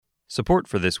Support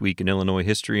for This Week in Illinois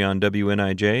History on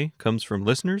WNIJ comes from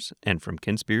listeners and from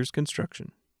Ken Spears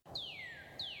Construction.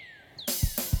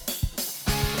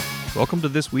 Welcome to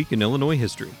This Week in Illinois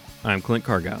History. I'm Clint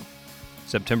Cargile.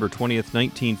 September 20th,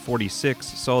 1946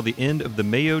 saw the end of the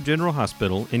Mayo General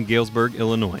Hospital in Galesburg,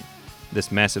 Illinois.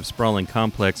 This massive sprawling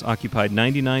complex occupied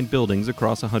 99 buildings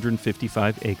across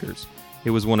 155 acres.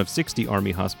 It was one of 60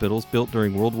 Army hospitals built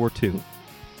during World War II.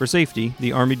 For safety,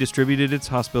 the Army distributed its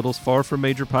hospitals far from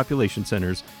major population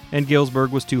centers, and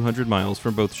Galesburg was 200 miles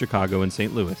from both Chicago and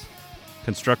St. Louis.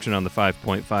 Construction on the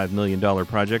 $5.5 million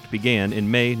project began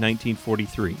in May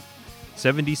 1943.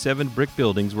 77 brick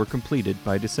buildings were completed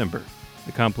by December.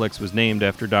 The complex was named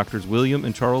after Doctors William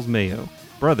and Charles Mayo,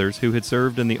 brothers who had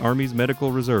served in the Army's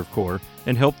Medical Reserve Corps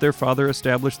and helped their father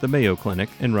establish the Mayo Clinic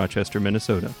in Rochester,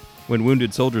 Minnesota. When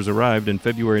wounded soldiers arrived in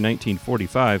February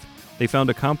 1945, they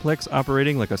found a complex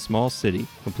operating like a small city,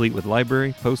 complete with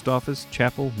library, post office,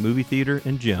 chapel, movie theater,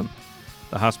 and gym.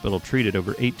 The hospital treated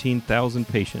over 18,000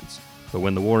 patients, but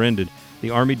when the war ended,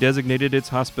 the Army designated its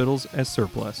hospitals as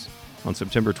surplus. On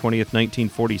September 20th,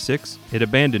 1946, it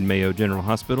abandoned Mayo General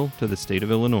Hospital to the state of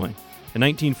Illinois. In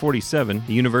 1947,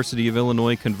 the University of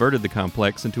Illinois converted the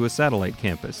complex into a satellite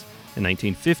campus. In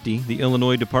 1950, the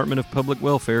Illinois Department of Public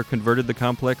Welfare converted the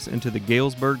complex into the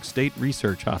Galesburg State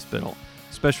Research Hospital,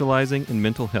 specializing in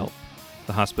mental health.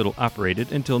 The hospital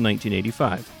operated until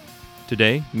 1985.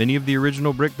 Today, many of the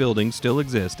original brick buildings still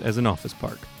exist as an office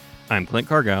park. I'm Clint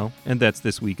Cargile, and that's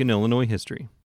This Week in Illinois History.